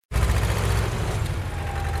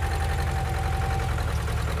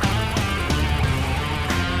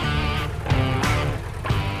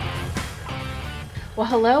Well,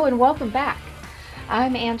 hello and welcome back.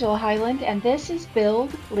 I'm Angela Highland, and this is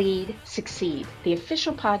Build, Lead, Succeed, the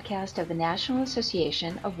official podcast of the National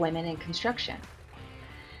Association of Women in Construction.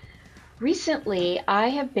 Recently, I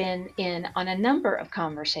have been in on a number of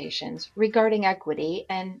conversations regarding equity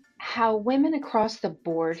and how women across the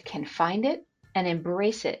board can find it and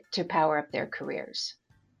embrace it to power up their careers.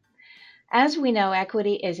 As we know,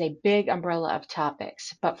 equity is a big umbrella of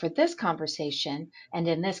topics, but for this conversation and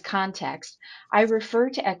in this context, I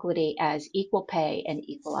refer to equity as equal pay and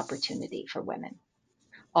equal opportunity for women,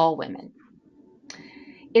 all women.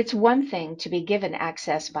 It's one thing to be given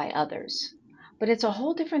access by others, but it's a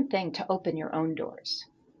whole different thing to open your own doors.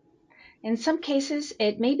 In some cases,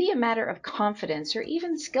 it may be a matter of confidence or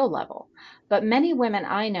even skill level, but many women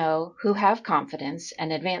I know who have confidence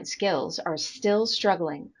and advanced skills are still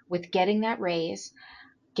struggling with getting that raise,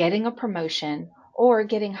 getting a promotion, or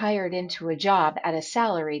getting hired into a job at a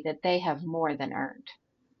salary that they have more than earned.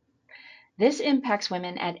 This impacts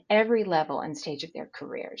women at every level and stage of their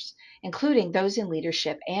careers, including those in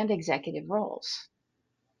leadership and executive roles.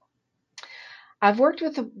 I've worked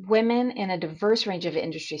with women in a diverse range of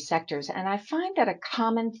industry sectors, and I find that a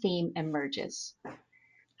common theme emerges.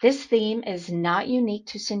 This theme is not unique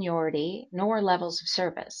to seniority nor levels of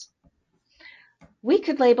service. We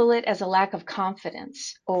could label it as a lack of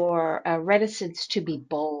confidence or a reticence to be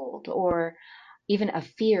bold or even a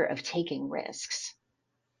fear of taking risks.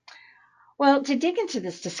 Well, to dig into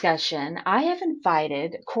this discussion, I have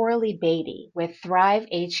invited Coralie Beatty with Thrive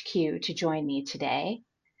HQ to join me today.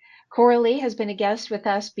 Coralie has been a guest with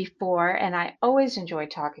us before, and I always enjoy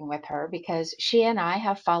talking with her because she and I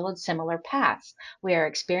have followed similar paths. We are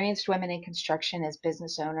experienced women in construction as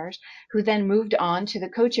business owners who then moved on to the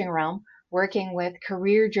coaching realm, working with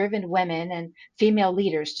career driven women and female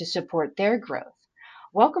leaders to support their growth.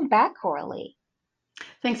 Welcome back, Coralie.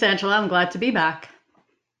 Thanks, Angela. I'm glad to be back.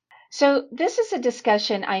 So, this is a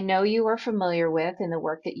discussion I know you are familiar with in the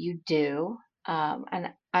work that you do.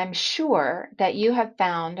 And I'm sure that you have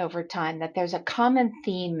found over time that there's a common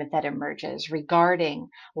theme that emerges regarding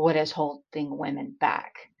what is holding women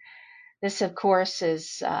back. This, of course,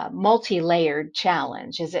 is a multi layered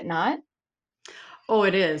challenge, is it not? Oh,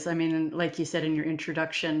 it is. I mean, like you said in your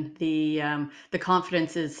introduction, the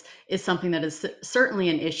confidence is something that is certainly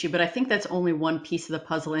an issue, but I think that's only one piece of the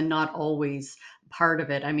puzzle and not always part of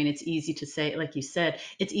it. I mean, it's easy to say, like you said,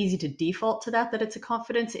 it's easy to default to that it's a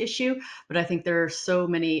confidence issue, but I think there are so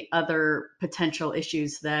many other potential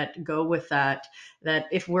issues that go with that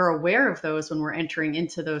if we're aware of those when we're entering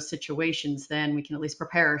into those situations, then we can at least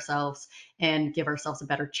prepare ourselves and give ourselves a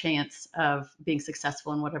better chance of being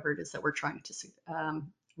successful in whatever it is that we're trying to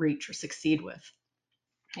reach or succeed with.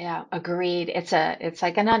 Yeah, agreed. It's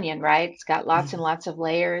like an onion, right? It's got lots and lots of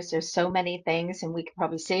layers. There's so many things, and we could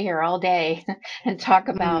probably sit here all day and talk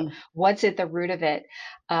about Mm. what's at the root of it.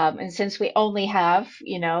 And since we only have,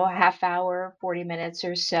 a half hour, 40 minutes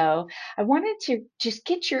or so, I wanted to just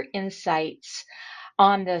get your insights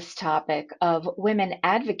on this topic of women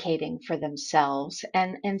advocating for themselves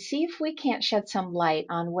and see if we can't shed some light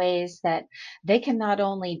on ways that they can not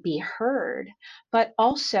only be heard, but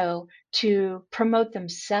also to promote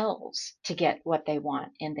themselves to get what they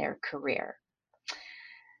want in their career.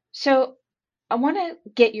 So, I want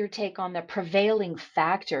to get your take on the prevailing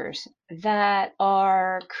factors that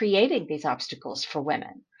are creating these obstacles for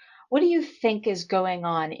women. What do you think is going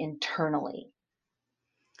on internally?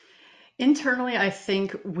 Internally, I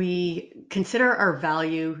think we consider our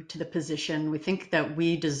value to the position. We think that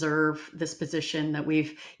we deserve this position, that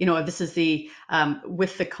this is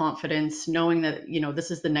with the confidence, knowing that,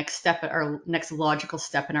 this is the next step, our next logical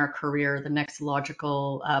step in our career, the next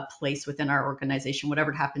logical place within our organization,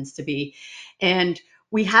 whatever it happens to be. And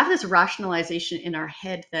we have this rationalization in our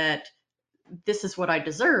head that this is what I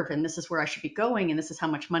deserve and this is where I should be going and this is how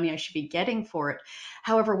much money I should be getting for it.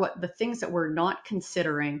 However, what the things that we're not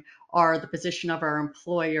considering are the position of our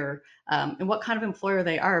employer, and what kind of employer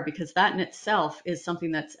they are, because that in itself is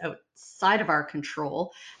something that's outside of our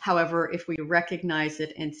control. However, if we recognize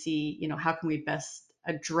it and see, how can we best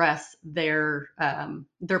address their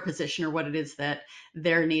position or what it is that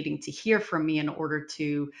they're needing to hear from me in order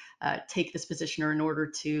to take this position or in order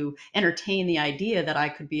to entertain the idea that I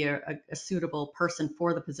could be a suitable person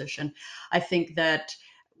for the position. I think that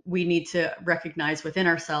we need to recognize within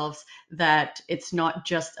ourselves that it's not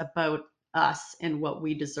just about us and what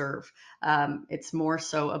we deserve. It's more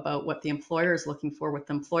so about what the employer is looking for, what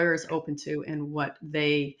the employer is open to, and what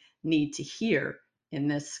they need to hear in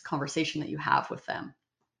this conversation that you have with them.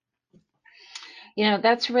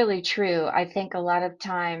 That's really true. I think a lot of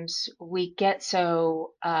times we get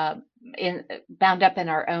so in bound up in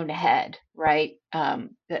our own head, right?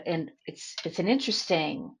 And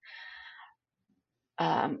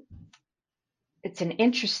um, it's an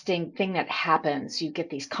interesting thing that happens. You get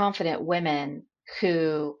these confident women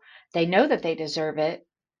who they know that they deserve it,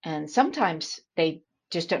 and sometimes they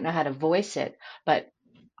just don't know how to voice it. But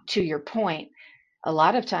to your point, a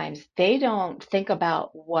lot of times they don't think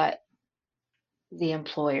about what the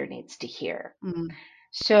employer needs to hear. Mm.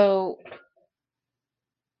 So,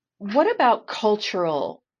 what about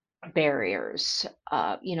cultural barriers?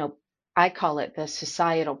 I call it the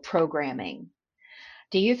societal programming.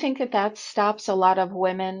 Do you think that that stops a lot of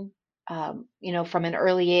women? From an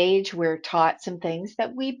early age, we're taught some things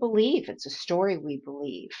that we believe. It's a story we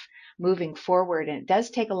believe moving forward, and it does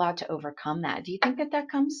take a lot to overcome that. Do you think that that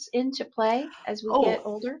comes into play as we get Oh,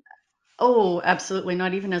 older? Oh, absolutely.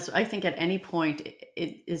 Not even as I think at any point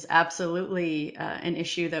it is absolutely an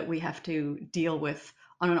issue that we have to deal with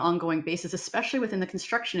on an ongoing basis, especially within the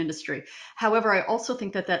construction industry. However, I also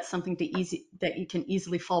think that that's something that you can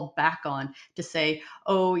easily fall back on to say,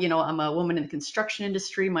 oh, I'm a woman in the construction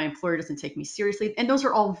industry, my employer doesn't take me seriously, and those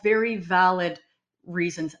are all very valid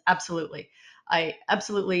reasons. Absolutely, I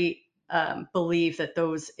absolutely believe that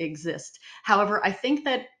those exist. However, I think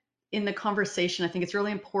that in the conversation, I think it's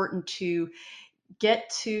really important to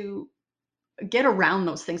get around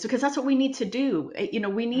those things because that's what we need to do.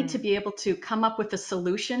 We need to Mm, be able to come up with the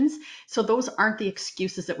solutions so those aren't the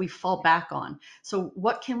excuses that we fall back on. So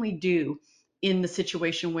what can we do in the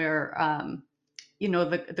situation where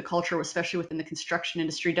the culture, especially within the construction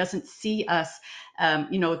industry, doesn't see us,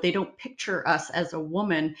 they don't picture us as a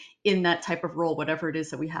woman in that type of role, whatever it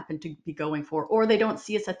is that we happen to be going for, or they don't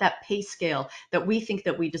see us at that pay scale that we think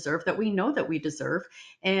that we deserve, that we know that we deserve,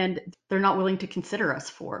 and they're not willing to consider us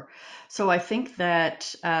for. So I think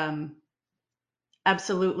that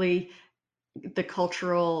absolutely the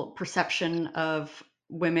cultural perception of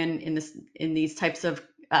women in these types of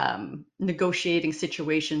negotiating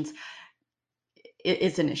situations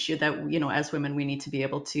is an issue that as women we need to be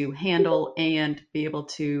able to handle and be able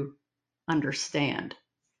to understand.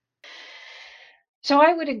 So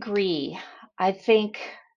I would agree. I think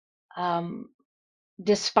um,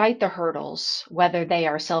 despite the hurdles, whether they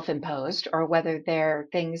are self-imposed or whether they're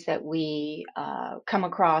things that we come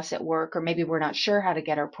across at work, or maybe we're not sure how to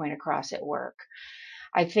get our point across at work,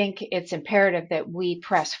 I think it's imperative that we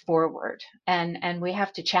press forward and we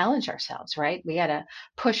have to challenge ourselves, right? We got to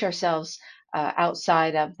push ourselves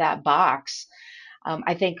outside of that box.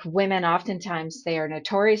 I think women oftentimes they are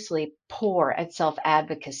notoriously poor at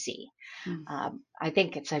self-advocacy. Mm. I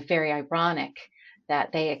think it's very ironic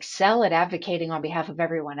that they excel at advocating on behalf of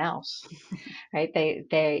everyone else, right?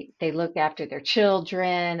 They look after their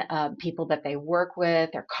children, people that they work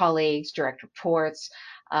with, their colleagues, direct reports.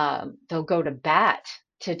 They'll go to bat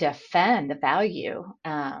to defend the value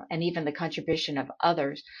and even the contribution of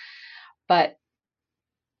others. But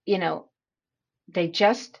you know, they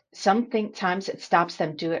just sometimes it stops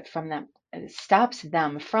them do it from them. It stops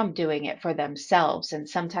them from doing it for themselves. And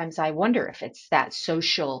sometimes I wonder if it's that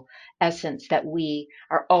social essence that we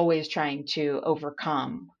are always trying to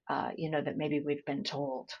overcome, that maybe we've been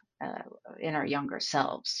told uh, in our younger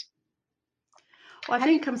selves. Well, I How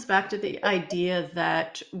do think you? it comes back to the idea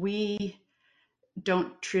that we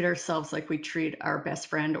don't treat ourselves like we treat our best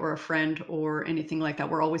friend or a friend or anything like that.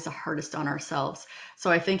 We're always the hardest on ourselves.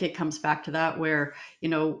 So I think it comes back to that where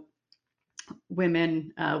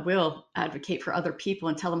women will advocate for other people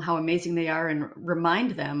and tell them how amazing they are and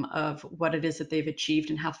remind them of what it is that they've achieved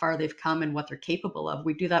and how far they've come and what they're capable of.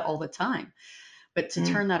 We do that all the time. But to Mm,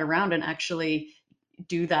 turn that around and actually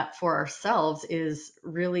do that for ourselves is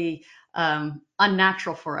really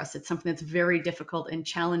unnatural for us. It's something that's very difficult and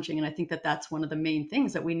challenging. And I think that that's one of the main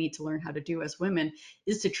things that we need to learn how to do as women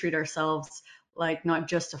is to treat ourselves like not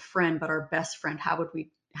just a friend, but our best friend. How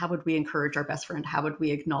would we encourage our best friend? How would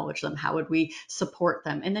we acknowledge them? How would we support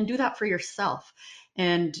them? And then do that for yourself.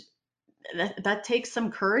 And that takes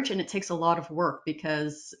some courage and it takes a lot of work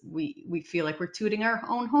because we feel like we're tooting our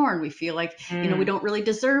own horn. We feel like we mm, don't really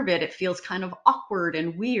deserve it. It feels kind of awkward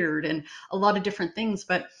and weird and a lot of different things.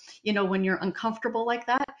 But when you're uncomfortable like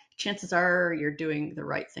that, chances are you're doing the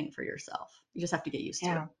right thing for yourself. You just have to get used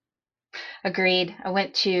to it. yeah. Agreed. I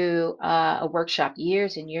went to a workshop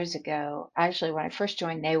years and years ago. Actually, when I first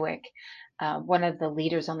joined NAWIC, one of the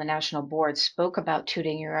leaders on the national board spoke about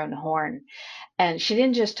tooting your own horn. And she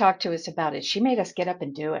didn't just talk to us about it, she made us get up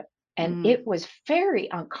and do it. And Mm. it was very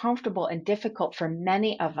uncomfortable and difficult for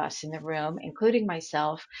many of us in the room, including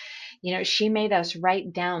myself. She made us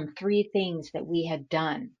write down 3 things that we had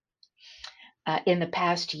done in the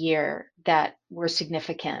past year that were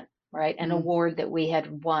significant, right? An Mm, award that we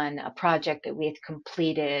had won, a project that we had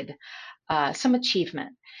completed, some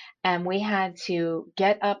achievement. And we had to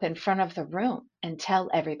get up in front of the room and tell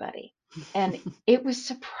everybody. And it was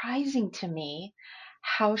surprising to me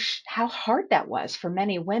how hard that was for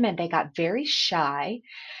many women. They got very shy,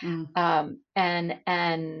 mm,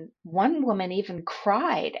 and one woman even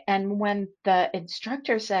cried. And when the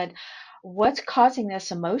instructor said, "What's causing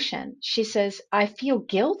this emotion?" She says, "I feel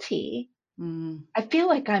guilty. mm. I feel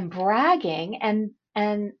like I'm bragging, and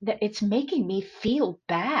that it's making me feel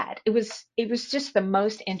bad." It was just the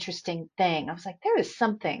most interesting thing. I was like, there is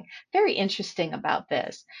something very interesting about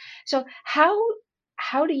this. So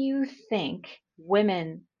how do you think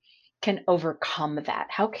women can overcome that?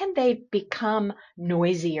 How can they become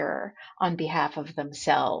noisier on behalf of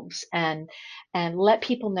themselves and let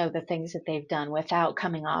people know the things that they've done without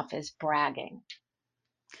coming off as bragging?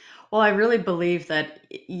 Well, I really believe that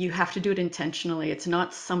you have to do it intentionally. It's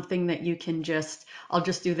not something that you can just, I'll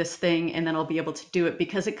just do this thing and then I'll be able to do it,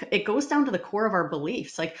 because it goes down to the core of our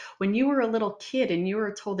beliefs. Like when you were a little kid and you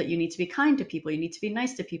were told that you need to be kind to people, you need to be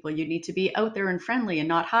nice to people, you need to be out there and friendly and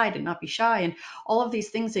not hide and not be shy, and all of these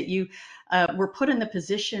things that you were put in the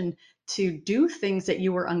position to do things that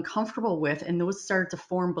you were uncomfortable with, and those started to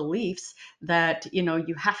form beliefs that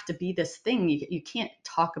you have to be this thing. You can't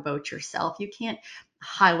talk about yourself, you can't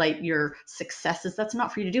highlight your successes. That's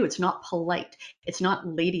not for you to do. It's not polite. It's not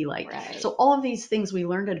ladylike. So Right. all of these things we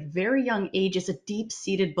learned at a very young age is a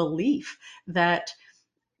deep-seated belief that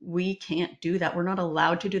we can't do that. We're not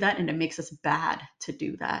allowed to do that, and it makes us bad to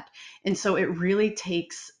do that. And so it really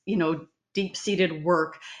takes, deep seated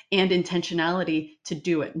work and intentionality to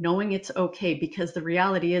do it, knowing it's okay. Because the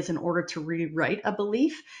reality is, in order to rewrite a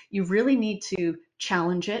belief, you really need to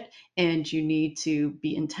challenge it and you need to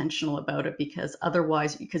be intentional about it, because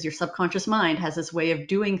otherwise, because your subconscious mind has this way of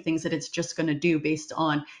doing things that it's just going to do based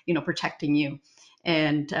on, protecting you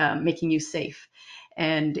and making you safe.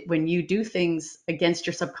 And when you do things against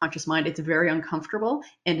your subconscious mind, it's very uncomfortable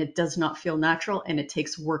and it does not feel natural. And it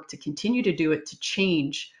takes work to continue to do it, to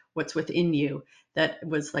change what's within you that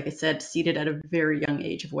was, like I said, seated at a very young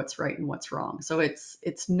age of what's right and what's wrong. So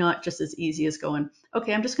it's not just as easy as going,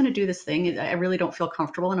 okay, I'm just going to do this thing. I really don't feel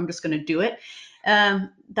comfortable and I'm just going to do it.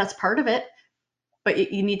 That's part of it.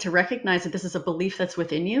 But you need to recognize that this is a belief that's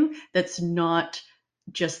within you that's not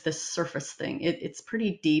just this surface thing. It's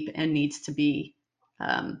pretty deep and needs to be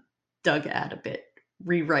um, dug at a bit.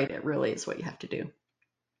 Rewrite it really is what you have to do.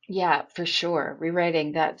 Yeah, for sure.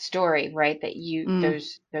 Rewriting that story, right? That you Mm,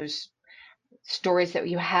 those stories that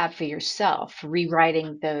you have for yourself,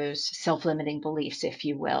 rewriting those self-limiting beliefs, if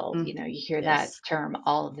you will. mm, You hear that yes. term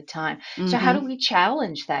all of the time. So how do Hmm. we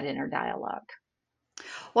challenge that inner dialogue?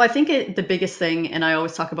 Well, I think the biggest thing, and I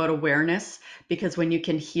always talk about awareness, because when you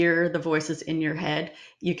can hear the voices in your head,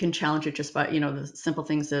 you can challenge it just by, the simple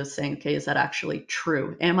things of saying, okay, is that actually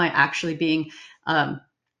true? Am I actually being um,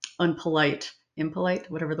 unpolite, impolite,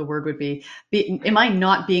 whatever the word would am I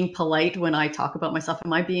not being polite when I talk about myself?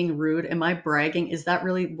 Am I being rude? Am I bragging? Is that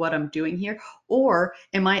really what I'm doing here? Or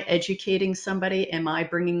am I educating somebody? Am I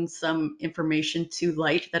bringing some information to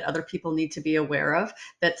light that other people need to be aware of,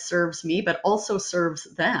 that serves me but also serves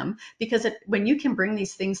them? Because when you can bring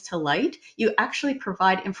these things to light, you actually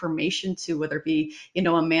provide information to, whether it be,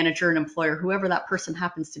 a manager, an employer, whoever that person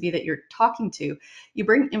happens to be that you're talking to. You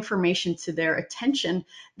bring information to their attention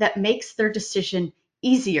that makes their decision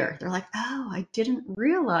easier. They're like, oh, I didn't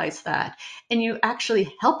realize that. And you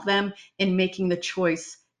actually help them in making the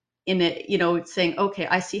choice in it, saying, okay,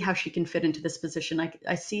 I see how she can fit into this position.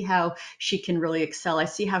 I see how she can really excel. I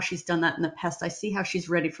see how she's done that in the past. I see how she's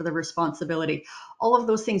ready for the responsibility. All of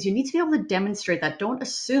those things. You need to be able to demonstrate that. Don't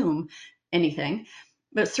assume anything,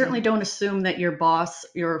 but certainly Mhm. don't assume that your boss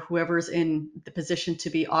or whoever's in the position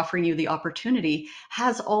to be offering you the opportunity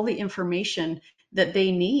has all the information that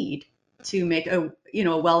they need to make a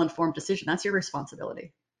well-informed decision. That's your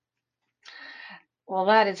responsibility. Well,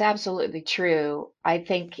 that is absolutely true. I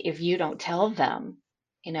think if you don't tell them,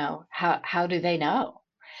 how do they know?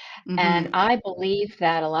 And Hmm. I believe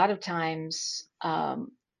that a lot of times,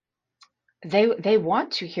 they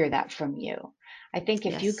want to hear that from you. I think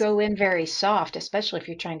if you Yes, go in very soft, especially if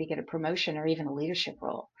you're trying to get a promotion or even a leadership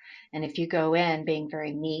role, and if you go in being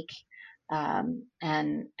very meek, and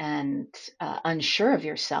unsure of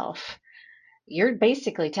yourself, you're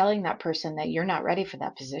basically telling that person that you're not ready for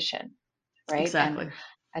that position, right? And exactly.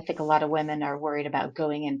 I think a lot of women are worried about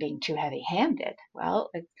going in being too heavy-handed.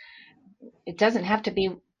 Well, it doesn't have to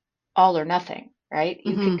be all or nothing. right?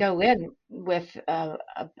 You could Hmm. go in with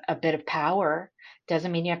a bit of power.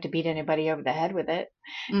 Doesn't mean you have to beat anybody over the head with it.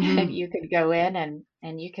 Hmm. You could go in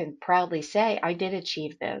and you can proudly say, I did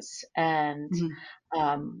achieve this, and Hmm.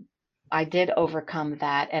 um, I did overcome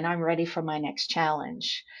that, and I'm ready for my next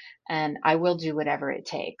challenge, and I will do whatever it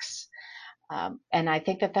takes. And I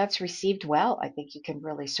think that that's received well. I think you can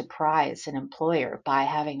really surprise an employer by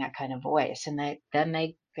having that kind of voice, and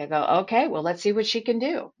they go, okay, well, let's see what she can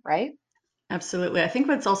do, right? Absolutely. I think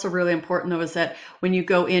what's also really important though is that when you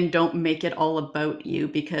go in, don't make it all about you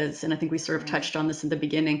because, and I think we sort of Mm, touched on this in the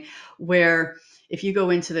beginning, where if you go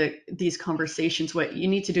into these conversations, what you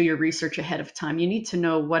need to do your research ahead of time. You need to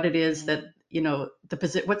know what it is that,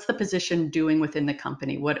 mm, what's the position doing within the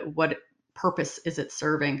company? What purpose is it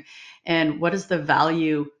serving? And what is the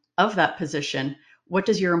value of that position? What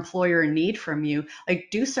does your employer need from you? Like,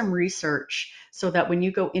 do some research so that when you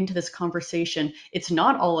go into this conversation, it's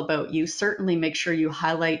not all about you. Certainly make sure you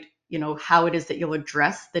highlight, how it is that you'll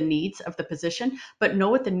address the needs of the position, but know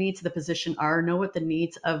what the needs of the position are, know what the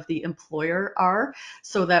needs of the employer are,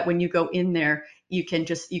 so that when you go in there, you can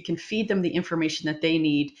feed them the information that they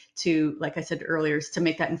need to, like I said earlier, is to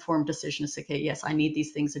make that informed decision to say, okay, yes, I need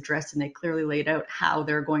these things addressed, and they clearly laid out how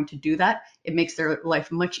they're going to do that. It makes their life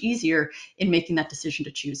much easier in making that decision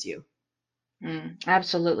to choose you.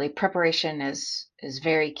 absolutely. Preparation is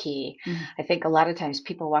very key. Mm-hmm. I think a lot of times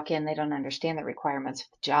people walk in, they don't understand the requirements of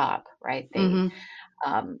the job, right? Mm-hmm.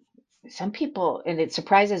 Um, some people, and it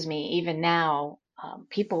surprises me even now,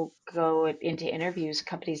 people go into interviews,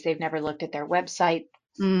 companies they've never looked at their website.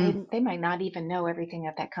 Mm. They might not even know everything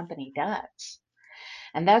that that company does.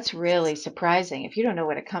 And that's really surprising. If you don't know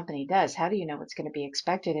what a company does, how do you know what's going to be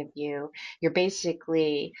expected of you? You're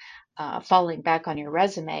basically falling back on your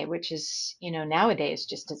resume, which is, nowadays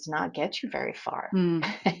just does not get you very far. Mm.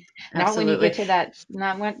 Not when you get Absolutely. to that,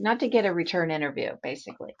 not to get a return interview,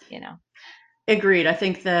 basically. Agreed. I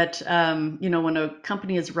think that, when a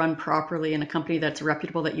company is run properly and a company that's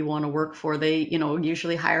reputable that you want to work for, they,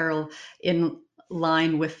 usually hire in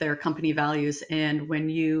line with their company values. And when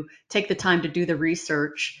you take the time to do the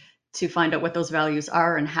research to find out what those values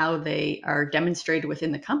are and how they are demonstrated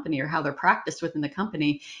within the company or how they're practiced within the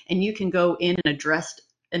company, and you can go in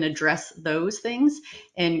and address those things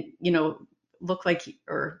and, look like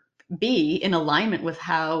or be in alignment with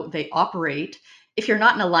how they operate. If you're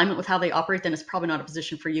not in alignment with how they operate, then it's probably not a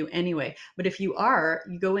position for you anyway. But if you are,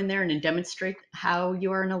 you go in there and demonstrate how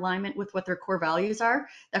you are in alignment with what their core values are.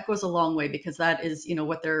 That goes a long way because that is,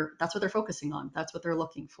 that's what they're focusing on. That's what they're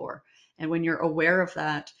looking for. And when you're aware of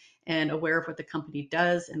that and aware of what the company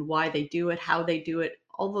does and why they do it, how they do it,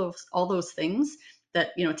 all those things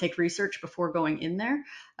that take research before going in there,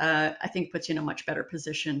 I think puts you in a much better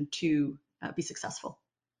position to be successful.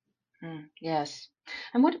 Yes.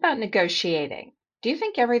 And what about negotiating? Do you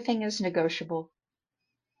think everything is negotiable?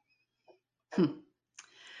 Hmm.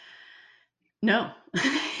 No,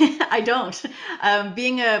 I don't.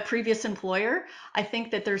 Being a previous employer, I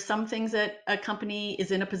think that there's some things that a company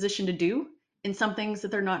is in a position to do and some things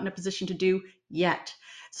that they're not in a position to do yet.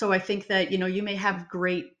 So I think that, you may have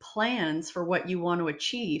great plans for what you want to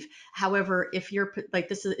achieve. However, if you're like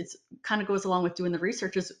this is it's kind of goes along with doing the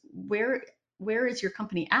research is where is your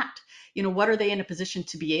company at? What are they in a position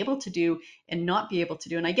to be able to do and not be able to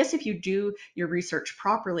do? And I guess if you do your research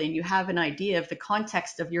properly and you have an idea of the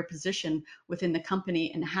context of your position within the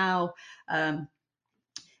company um,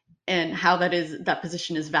 and how that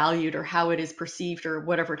position is valued or how it is perceived or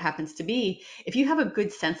whatever it happens to be, if you have a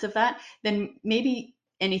good sense of that, then maybe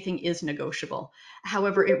anything is negotiable.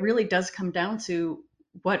 However, it really does come down to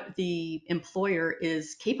what the employer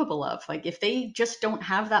is capable of. Like if they just don't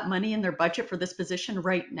have that money in their budget for this position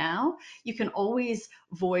right now, you can always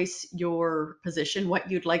voice your position,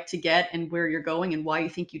 what you'd like to get and where you're going and why you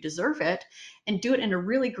think you deserve it, and do it in a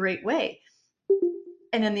really great way.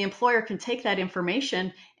 And then the employer can take that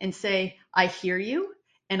information and say, I hear you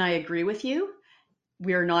and I agree with you.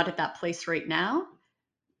 We are not at that place right now,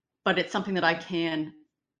 but it's something that I can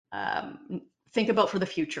think about for the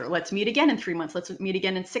future. Let's meet again in 3 months. Let's meet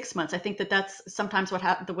again in 6 months. I think that that's sometimes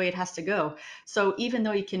the way it has to go. So even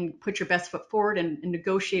though you can put your best foot forward and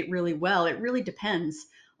negotiate really well, it really depends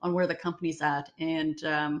on where the company's at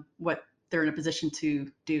and what they're in a position to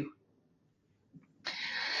do.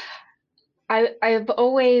 I've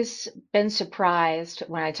always been surprised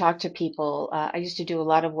when I talk to people. I used to do a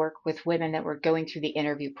lot of work with women that were going through the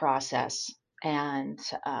interview process. And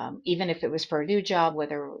even if it was for a new job,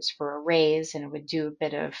 whether it was for a raise, and I would do a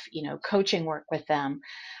bit of, coaching work with them.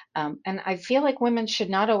 And I feel like women should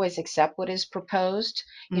not always accept what is proposed.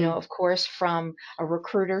 Mm, Of course, from a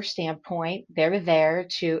recruiter standpoint, they're there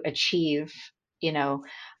to achieve,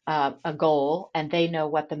 a goal, and they know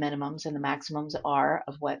what the minimums and the maximums are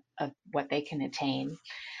of what they can attain.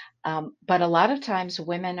 But a lot of times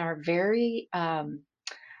women are very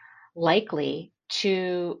likely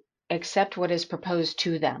to accept what is proposed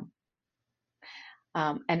to them.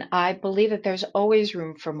 And I believe that there's always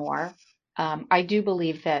room for more. I do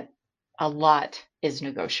believe that a lot is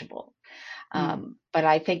negotiable. Mm, But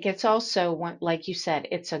I think it's also one, like you said,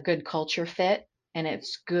 it's a good culture fit, and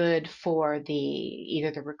it's good for the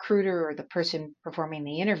either the recruiter or the person performing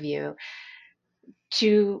the interview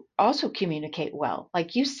to also communicate well,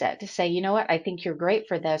 like you said, to say, you know what, I think you're great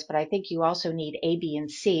for this, but I think you also need A, B, and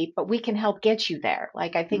C, but we can help get you there.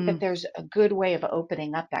 Like, I think that mm, there's a good way of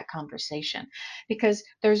opening up that conversation because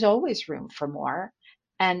there's always room for more.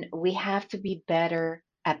 And we have to be better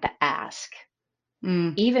at the ask,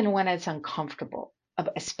 mm, even when it's uncomfortable,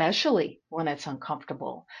 especially when it's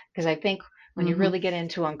uncomfortable. Because I think when you mm-hmm, really get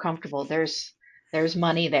into uncomfortable, there's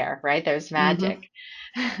money there, right? There's mm-hmm. magic.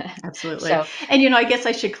 Absolutely. So And, I guess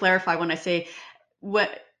I should clarify when I say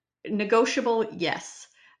what negotiable, yes.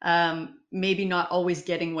 Maybe not always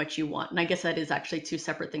getting what you want. And I guess that is actually two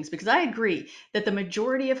separate things because I agree that the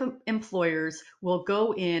majority of employers will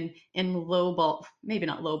go in and lowball, maybe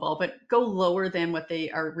not lowball, but go lower than what they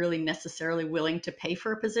are really necessarily willing to pay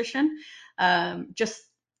for a position, just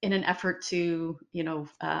in an effort to,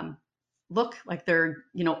 look like they're,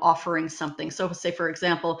 offering something. So say, for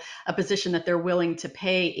example, a position that they're willing to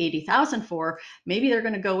pay 80,000 for, maybe they're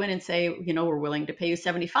going to go in and say, we're willing to pay you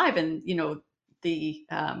 75. And, the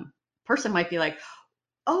person might be like,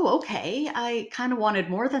 oh, okay, I kind of wanted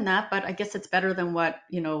more than that, but I guess it's better than what,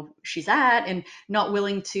 she's at, and not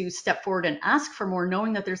willing to step forward and ask for more,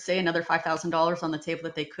 knowing that there's, say, another $5,000 on the table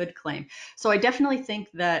that they could claim. So I definitely think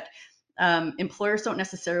that employers don't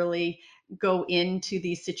necessarily go into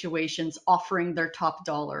these situations offering their top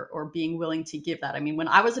dollar or being willing to give that. I mean, when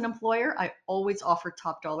I was an employer, I always offered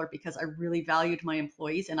top dollar because I really valued my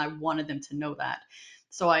employees and I wanted them to know that.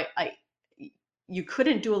 So I you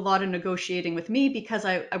couldn't do a lot of negotiating with me because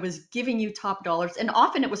I was giving you top dollars, and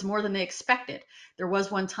often it was more than they expected. There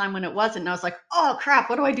was one time when it wasn't, and I was like, oh crap,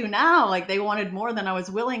 what do I do now? Like, they wanted more than I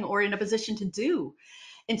was willing or in a position to do.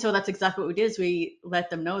 And so that's exactly what we did, is we let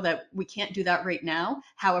them know that we can't do that right now.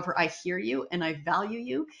 However, I hear you and I value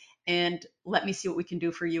you, and let me see what we can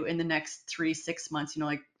do for you in the next 3 6 months,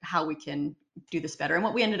 like how we can do this better. And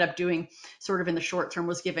what we ended up doing sort of in the short term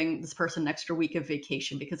was giving this person an extra week of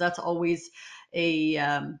vacation, because that's always a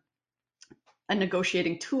a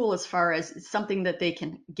negotiating tool, as far as something that they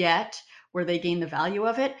can get where they gain the value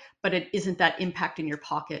of it, but it isn't that impact in your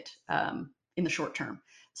pocket in the short term.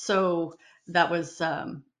 So that was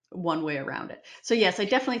one way around it. So yes, I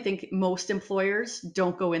definitely think most employers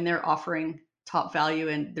don't go in there offering top value,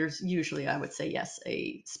 and there's usually, I would say, yes,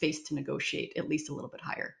 a space to negotiate at least a little bit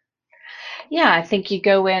higher. yeah, I think you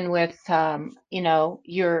go in with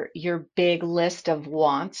your big list of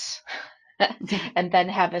wants, and then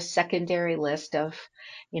have a secondary list of,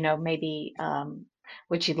 maybe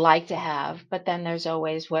what you'd like to have, but then there's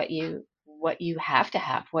always what you have to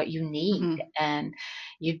have, what you need, Mm-hmm. and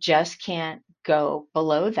you just can't go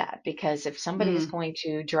below that, because if somebody is Mm. going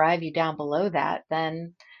to drive you down below that,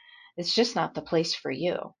 then it's just not the place for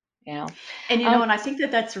you, you know. And Um, and I think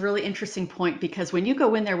that that's a really interesting point, because when you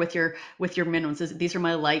go in there with your minimums, these are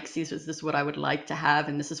my likes, this is what I would like to have,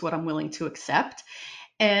 and this is what I'm willing to accept.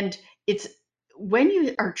 And it's when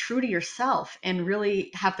you are true to yourself and really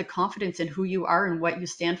have the confidence in who you are and what you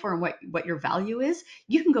stand for and what your value is,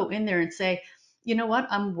 you can go in there and say, you know what,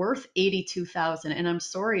 I'm worth 82,000, and I'm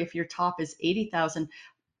sorry if your top is 80,000,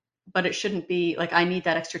 but it shouldn't be like I need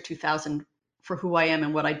that extra 2,000 for who I am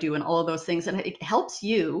and what I do and all of those things. And it helps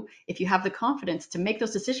you, if you have the confidence, to make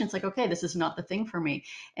those decisions like, okay, this is not the thing for me.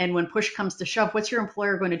 And when push comes to shove, what's your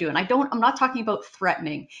employer going to do? And I'm not talking about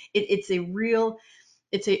threatening. It's a real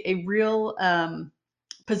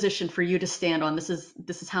position for you to stand on. This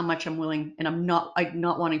is how much I'm willing, and I'm not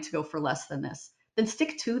wanting to go for less than this. Then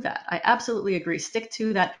stick to that. I absolutely agree. Stick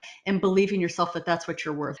to that and believe in yourself that that's what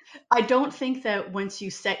you're worth. I don't think that once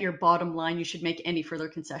you set your bottom line, you should make any further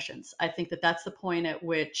concessions. I think that that's the point at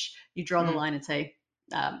which you draw the mm, line and say,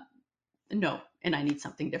 um, no, and I need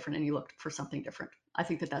something different, and you look for something different. I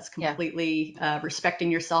think that that's yeah. completely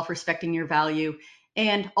respecting yourself, respecting your value,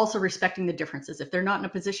 and also respecting the differences. If they're not in a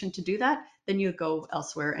position to do that, then you go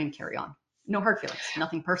elsewhere and carry on. No hard feelings,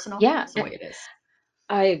 nothing personal. Yeah, It's the way it is.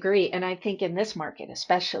 I agree. And I think in this market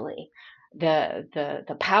especially,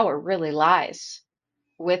 the power really lies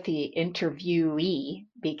with the interviewee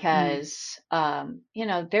Mm, because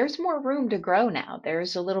there's more room to grow now.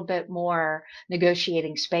 There's a little bit more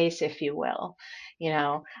negotiating space, if you will.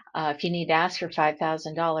 If you need to ask for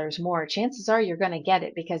 $5,000 more, chances are you're going to get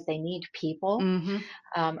it because they need people. mm-hmm,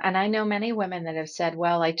 And I know many women that have said,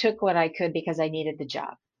 well, I took what I could because I needed the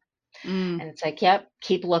job. mm, And it's like, yep,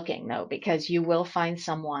 keep looking though, because you will find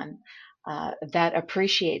someone that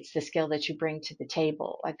appreciates the skill that you bring to the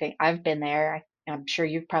table. I think I've been there. I'm sure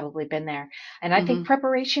you've probably been there. And I think mm-hmm,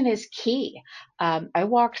 preparation is key. I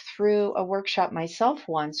walked through a workshop myself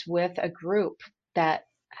once with a group that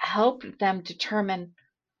helped them determine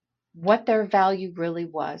what their value really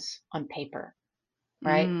was on paper,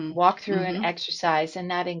 right? mm, Walk through an mm-hmm, exercise,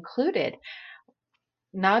 and that included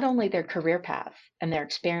not only their career path and their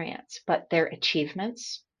experience, but their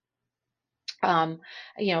achievements. Um,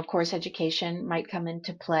 of course, education might come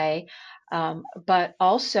into play, but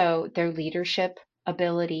also their leadership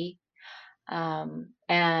ability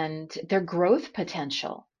and their growth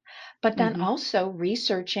potential. But then mm-hmm, also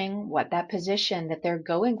researching what that position that they're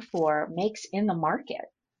going for makes in the market,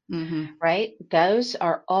 mm-hmm, right? Those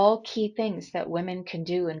are all key things that women can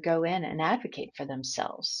do and go in and advocate for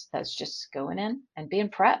themselves. That's just going in and being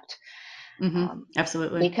prepped. mm-hmm. Um,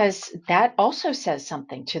 Absolutely. because that also says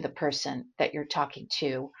something to the person that you're talking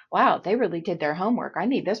to. Wow, they really did their homework. I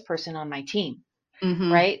need this person on my team,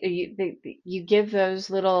 Mm-hmm, right? You give those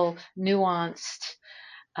little nuanced,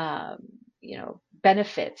 um,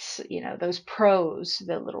 benefits, those pros,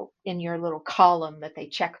 the little in your little column that they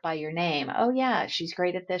check by your name. Oh yeah, she's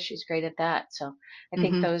great at this. She's great at that. So I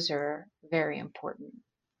think mm-hmm. those are very important.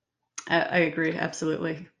 I agree.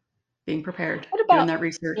 Absolutely. Being prepared, What doing about, that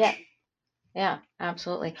yeah, research. yeah,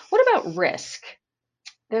 absolutely. What about risk?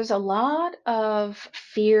 There's a lot of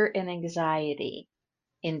fear and anxiety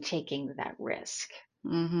in taking that risk.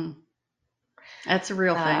 Mm-hmm. That's a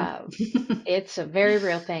real thing. Uh, it's a very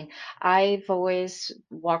real thing. I've always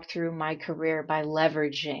walked through my career by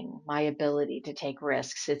leveraging my ability to take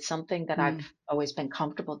risks. It's something that I've Mm, always been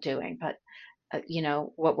comfortable doing, but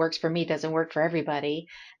what works for me doesn't work for everybody.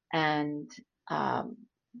 And um,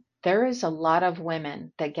 there is a lot of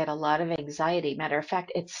women that get a lot of anxiety. Matter of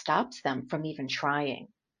fact, it stops them from even trying.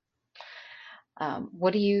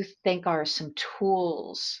 What do you think are some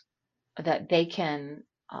tools that they can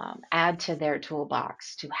add to their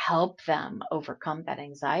toolbox to help them overcome that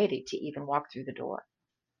anxiety to even walk through the door?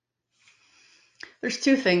 There's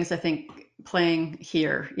two things I think playing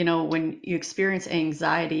here. When you experience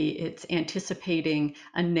anxiety, it's anticipating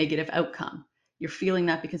a negative outcome. You're feeling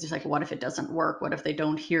that because it's like, what if it doesn't work? What if they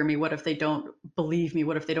don't hear me? What if they don't believe me?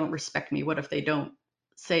 What if they don't respect me? What if they don't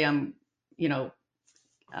say you know,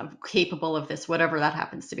 I'm capable of this, whatever that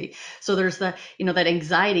happens to be. So there's that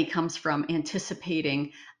anxiety comes from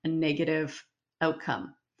anticipating a negative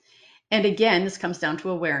outcome. And again, this comes down to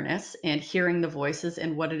awareness and hearing the voices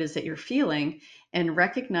and what it is that you're feeling and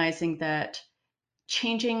recognizing that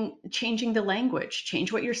changing the language,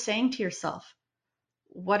 change what you're saying to yourself.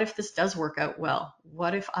 What if this does work out well?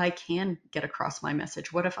 What if I can get across my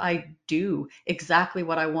message? What if I do exactly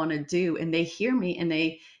what I want to do and they hear me and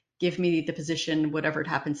they give me the position, whatever it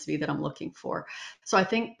happens to be that I'm looking for? So I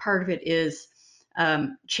think part of it is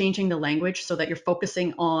changing the language so that you're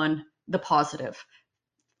focusing on the positive,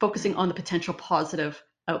 focusing Mm, on the potential positive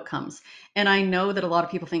outcomes. And I know that a lot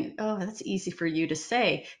of people think, oh, that's easy for you to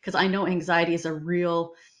say, because I know anxiety is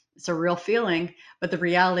it's a real feeling. But the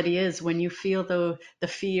reality is when you feel the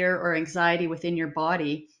fear or anxiety within your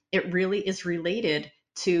body, it really is related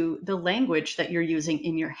to the language that you're using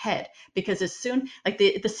in your head. Because as soon like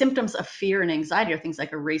the symptoms of fear and anxiety are things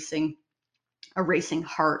like a racing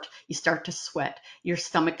heart, you start to sweat, your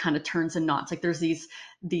stomach kind of turns in knots. Like there's these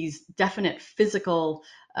definite physical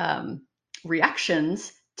um,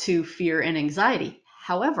 reactions to fear and anxiety.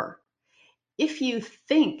 However, if you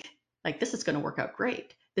think like this is going to work out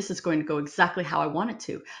great, this is going to go exactly how I want it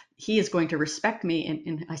to, he is going to respect me,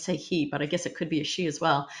 and I say he, but I guess it could be a she as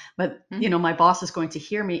well. But mm, my boss is going to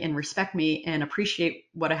hear me and respect me and appreciate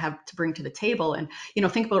what I have to bring to the table, and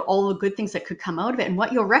think about all the good things that could come out of it. And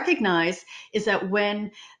what you'll recognize is that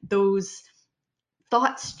when those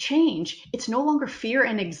thoughts change, it's no longer fear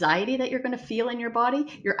and anxiety that you're going to feel in your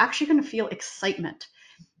body. You're actually going to feel excitement,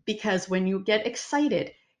 because when you get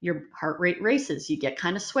excited, your heart rate races, you get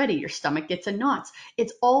kind of sweaty, your stomach gets in knots.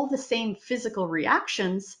 It's all the same physical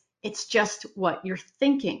reactions. It's just what you're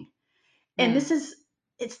thinking. And mm,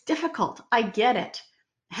 it's difficult. I get it.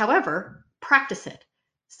 However, practice it.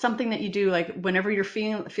 Something that you do like whenever you're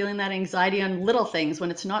feeling that anxiety on little things,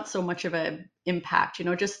 when it's not so much of an impact,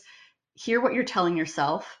 just hear what you're telling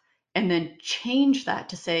yourself and then change that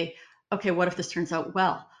to say, okay, what if this turns out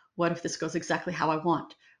well? What if this goes exactly how I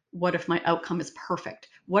want? What if my outcome is perfect?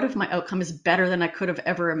 What if my outcome is better than I could have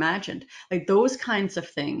ever imagined? Like those kinds of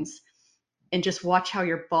things. And just watch how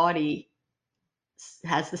your body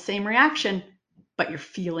has the same reaction, but you're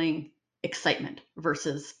feeling excitement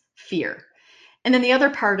versus fear. And then the other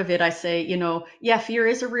part of it, I say, yeah, fear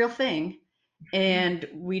is a real thing and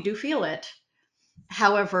we do feel it.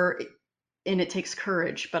 However, and it takes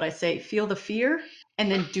courage, but I say feel the fear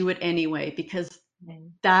and then do it anyway, because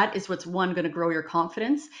Mhm. that is what's one going to grow your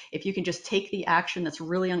confidence. If you can just take the action that's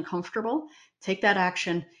really uncomfortable, take that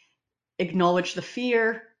action, acknowledge the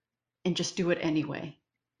fear, and just do it anyway,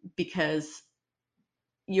 because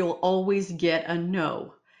you'll always get a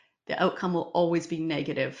no. The outcome will always be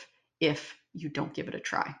negative if you don't give it a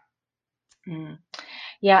try. Mm.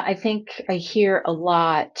 Yeah, I think I hear a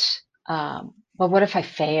lot, well, what if I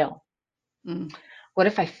fail? Mm, What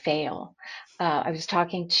if I fail? I was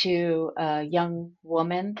talking to a young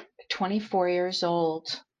woman, 24 years old.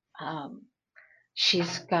 Um,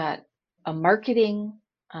 she's got a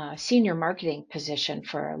senior marketing position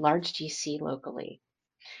for a large GC locally.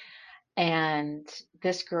 And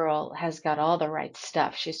this girl has got all the right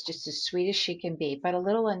stuff. She's just as sweet as she can be, but a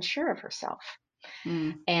little unsure of herself.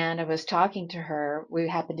 mm, And I was talking to her. We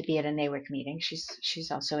happened to be at a NAWIC meeting.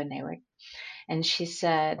 She's also in NAWIC. And she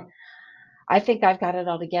said, I think I've got it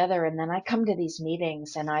all together. And then I come to these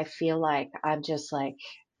meetings and I feel like I'm just like,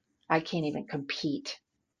 I can't even compete.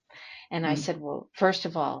 And I mm, said, well, first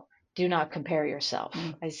of all, do not compare yourself.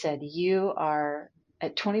 mm, I said, you are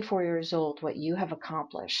at 24 years old, what you have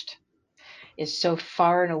accomplished is so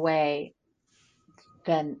far and away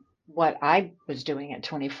than what I was doing at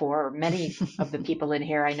 24, or many of the people in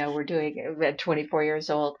here I know were doing at 24 years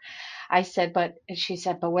old. I said, but she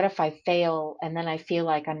said, but what if I fail and then I feel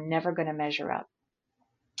like I'm never going to measure up?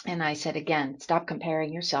 And I said again, stop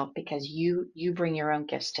comparing yourself because you bring your own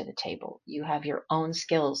gifts to the table. You have your own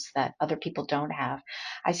skills that other people don't have.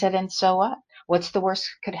 I said, and so what? What's the worst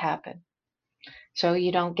could happen? So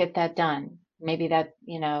you don't get that done. Maybe that,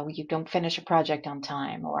 you don't finish a project on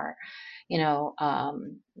time, or, you know,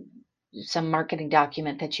 um, some marketing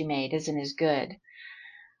document that you made isn't as good.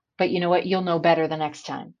 But you know what? You'll know better the next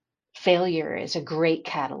time. Failure is a great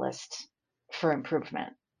catalyst for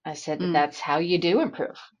improvement. I said mm. that's how you do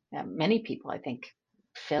improve. Many people, I think,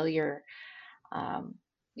 failure, um,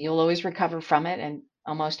 you'll always recover from it, and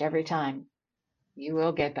almost every time you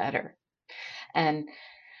will get better. And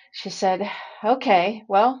she said, okay,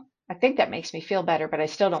 well, I think that makes me feel better, but I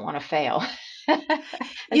still don't want to fail.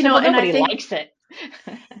 I said, well, And I nobody think, likes it.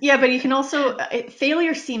 yeah, but you can also,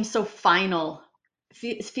 failure seems so final,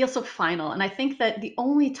 feels so final. And I think that the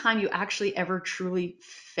only time you actually ever truly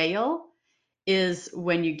fail is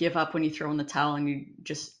when you give up, when you throw in the towel and you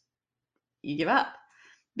give up.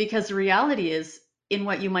 Because the reality is, in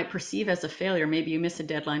what you might perceive as a failure, maybe you miss a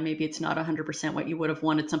deadline, maybe it's not 100% what you would have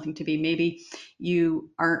wanted something to be, maybe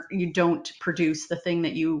you don't produce the thing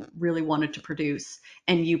that you really wanted to produce,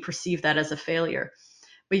 and you perceive that as a failure.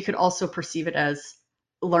 But you could also perceive it as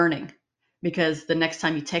learning, because the next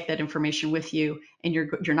time you take that information with you, and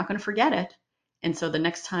you're not going to forget it, and so the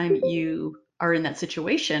next time you are in that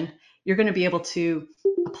situation, you're going to be able to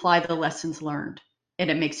apply the lessons learned, and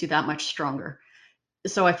it makes you that much stronger.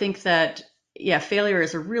 So I think that, yeah, failure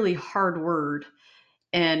is a really hard word,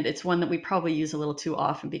 and it's one that we probably use a little too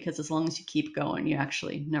often, because as long as you keep going, you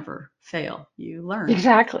actually never fail, you learn.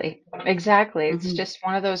 Exactly. Exactly. It's Mm-hmm. just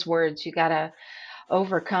one of those words you got to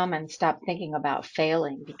overcome and stop thinking about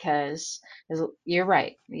failing, because you're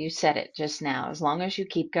right. You said it just now. As long as you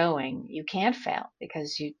keep going, you can't fail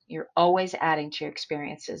because you're always adding to your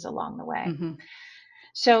experiences along the way. Mm-hmm.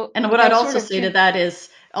 So And what I'd that sort also of, say to that is,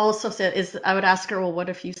 I would ask her, well, what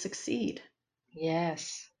if you succeed?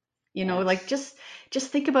 yes, Like yes,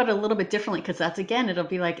 just think about it a little bit differently, because that's, again,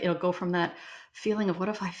 it'll go from that feeling of what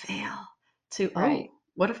if I fail to, right. oh,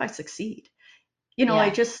 what if I succeed?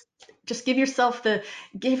 Like Yeah, just give yourself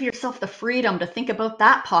the freedom to think about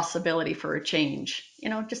that possibility for a change,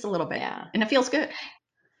 just a little bit. yeah. And it feels good.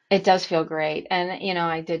 It does feel great. And,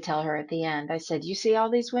 I did tell her at the end, I said, you see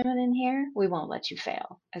all these women in here? We won't let you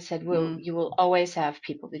fail. I said, Mm, you will always have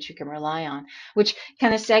people that you can rely on, which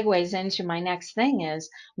kind of segues into my next thing is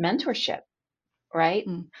mentorship, right?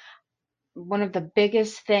 mm, One of the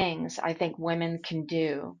biggest things I think women can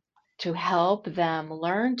do to help them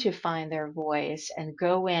learn to find their voice and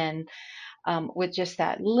go in, with just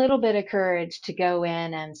that little bit of courage to go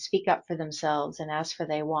in and speak up for themselves and ask for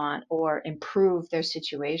they want or improve their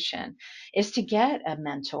situation, is to get a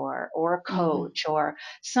mentor or a mhm. coach or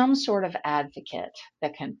some sort of advocate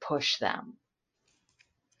that can push them.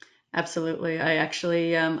 Absolutely. I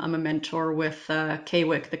actually, I'm a mentor with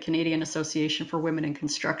CAWIC, the Canadian Association for Women in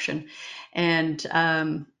Construction. And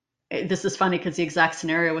this is funny because the exact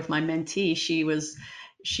scenario with my mentee, she was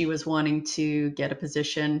wanting to get a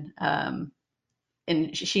position,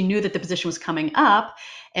 and she knew that the position was coming up,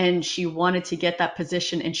 and she wanted to get that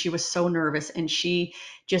position, and she was so nervous, and she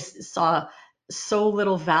just saw so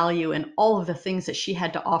little value in all of the things that she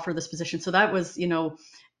had to offer this position. So that was,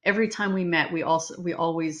 every time we met, we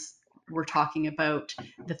always were talking about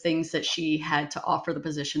the things that she had to offer the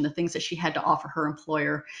position, the things that she had to offer her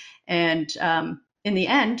employer. And in the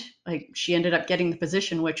end, like, she ended up getting the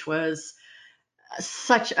position, which was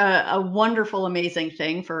such a wonderful, amazing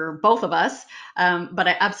thing for both of us. But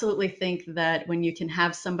I absolutely think that when you can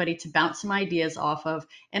have somebody to bounce some ideas off of,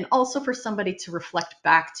 and also for somebody to reflect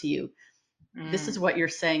back to you, this is Mm. what you're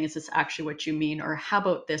saying. Is this actually what you mean? Or how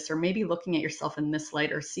about this? Or maybe looking at yourself in this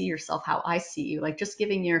light, or see yourself how I see you. Like, just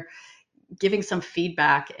giving some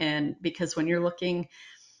feedback. And because when you're looking,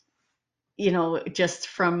 just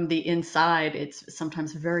from the inside, it's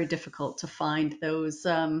sometimes very difficult to find those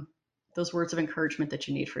words of encouragement that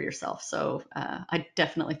you need for yourself. So I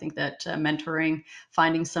definitely think that mentoring,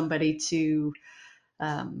 finding somebody to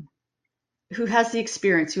um, who has the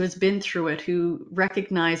experience, who has been through it, who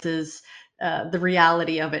recognizes the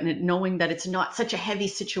reality of it, and knowing that it's not such a heavy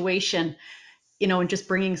situation, and just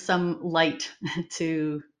bringing some light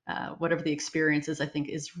to whatever the experience is, I think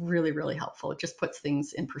is really, really helpful. It just puts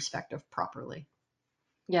things in perspective properly.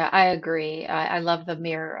 Yeah, I agree. I love the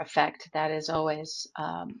mirror effect. That is always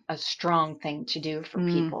a strong thing to do for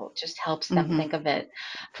Mm, people. It just helps them hmm think of it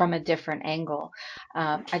from a different angle.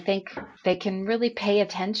 I think they can really pay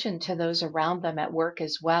attention to those around them at work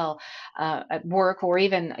as well, at work or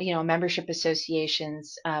even, membership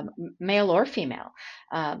associations, male or female.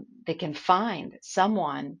 They can find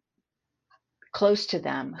someone close to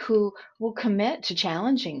them who will commit to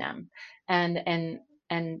challenging them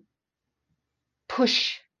and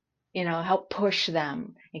push, help push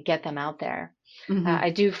them and get them out there. hmm I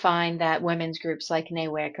do find that women's groups like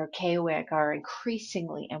NAWIC or KWIC are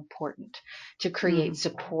increasingly important to create hmm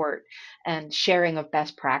support and sharing of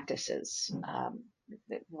best practices.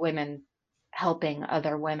 Women helping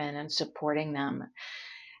other women and supporting them.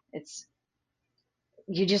 It's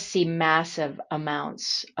You just see massive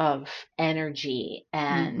amounts of energy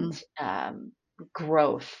and hmm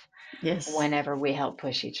growth Yes. whenever we help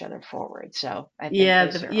push each other forward. So I think Yeah,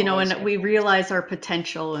 those are always and good we things. realize our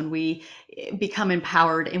potential, and we become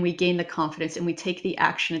empowered, and we gain the confidence, and we take the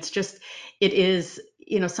action. It is,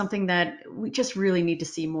 something that we just really need to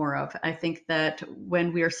see more of. I think that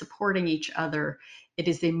when we are supporting each other, it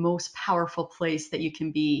is the most powerful place that you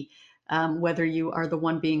can be, whether you are the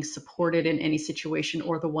one being supported in any situation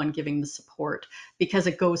or the one giving the support, because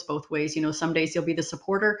it goes both ways. Some days you'll be the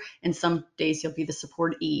supporter, and some days you'll be the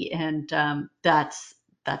supportee. And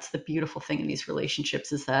that's the beautiful thing in these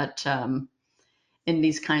relationships, is that in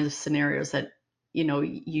these kinds of scenarios, that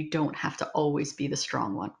you don't have to always be the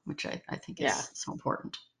strong one, which I think Yeah, is so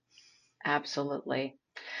important. absolutely.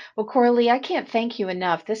 Well, Coralie, I can't thank you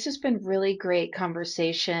enough. This has been really great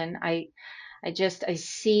conversation. I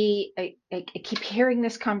keep hearing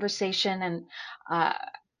this conversation, and uh,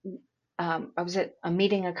 I was at a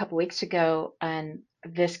meeting a couple weeks ago, and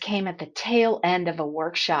this came at the tail end of a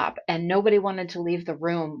workshop, and nobody wanted to leave the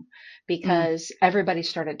room Mm, because everybody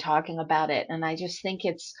started talking about it. And I just think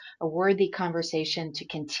it's a worthy conversation to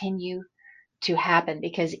continue to happen,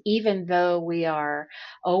 because even though we are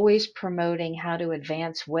always promoting how to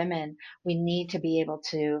advance women, we need to be able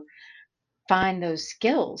to find those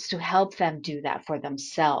skills to help them do that for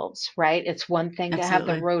themselves, right? It's one thing to have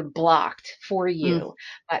the absolutely. road blocked for Mm, you,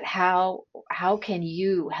 but how can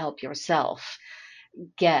you help yourself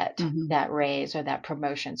get hmm that raise or that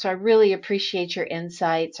promotion? So I really appreciate your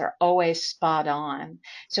insights, are always spot on.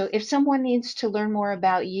 So if someone needs to learn more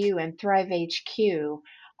about you and Thrive HQ,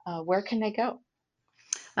 where can they go?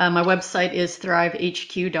 my website is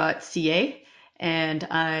thrivehq.ca, and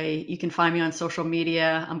you can find me on social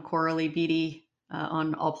media. I'm Coralie Beatty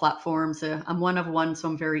on all platforms. I'm one of one, so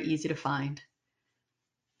I'm very easy to find.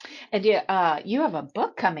 And you have a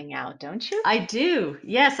book coming out, don't you? I do.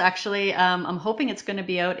 Yes, actually, I'm hoping it's going to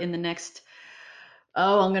be out in the next,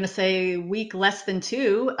 I'm going to say week, less than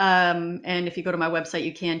two. And if you go to my website,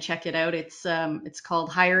 you can check it out. It's called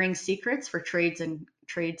Hiring Secrets for Trades and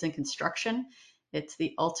Construction. It's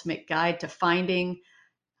the ultimate guide to finding,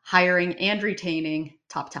 hiring, and retaining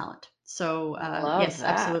top talent. So Love yes, that.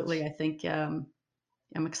 absolutely. I think I'm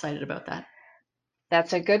excited about that.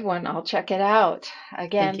 That's a good one. I'll check it out. Thank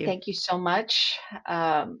Again, you. thank you so much.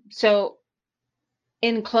 So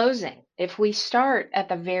In closing, if we start at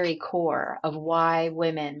the very core of why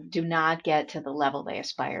women do not get to the level they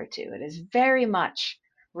aspire to, it is very much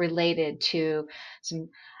related to some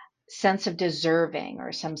sense of deserving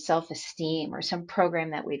or some self-esteem or some program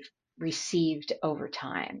that we've received over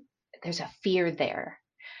time. There's a fear there.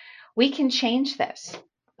 We can change this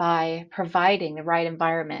by providing the right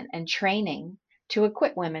environment and training to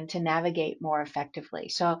equip women to navigate more effectively.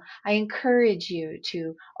 So I encourage you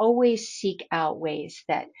to always seek out ways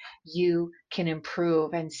that you can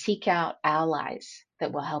improve and seek out allies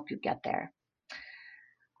that will help you get there.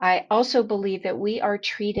 I also believe that we are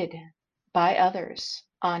treated by others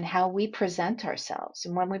on how we present ourselves.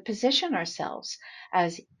 And when we position ourselves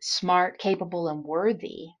as smart, capable, and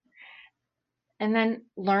worthy, and then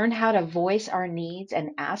learn how to voice our needs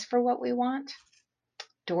and ask for what we want,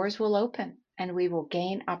 doors will open and we will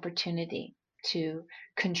gain opportunity to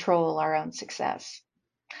control our own success.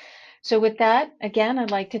 So with that, again,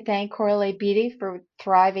 I'd like to thank Coralie Beatty for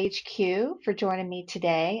Thrive HQ for joining me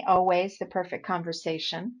today. Always the perfect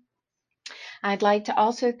conversation. I'd like to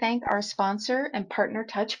also thank our sponsor and partner,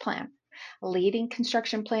 TouchPlan, a leading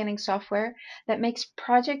construction planning software that makes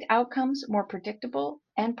project outcomes more predictable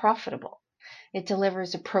and profitable. It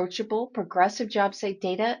delivers approachable, progressive job site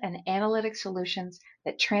data and analytic solutions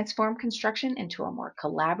that transform construction into a more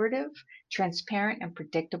collaborative, transparent, and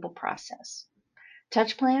predictable process.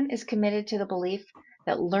 TouchPlan is committed to the belief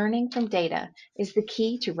that learning from data is the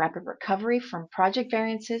key to rapid recovery from project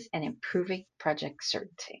variances and improving project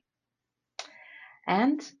certainty.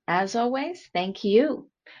 And as always, thank you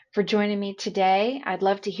for joining me today. I'd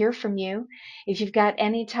love to hear from you. If you've got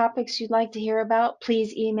any topics you'd like to hear about,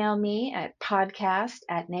 please email me at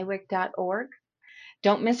podcast@nawic.org.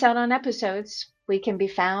 Don't miss out on episodes. We can be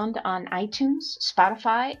found on iTunes,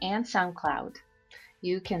 Spotify, and SoundCloud.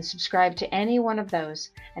 You can subscribe to any one of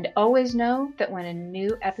those and always know that when a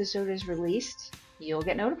new episode is released, you'll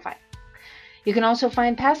get notified. You can also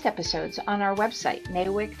find past episodes on our website,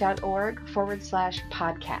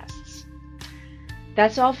 nawic.org/podcasts.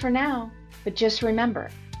 That's all for now, but just remember,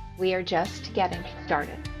 we are just getting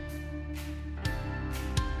started.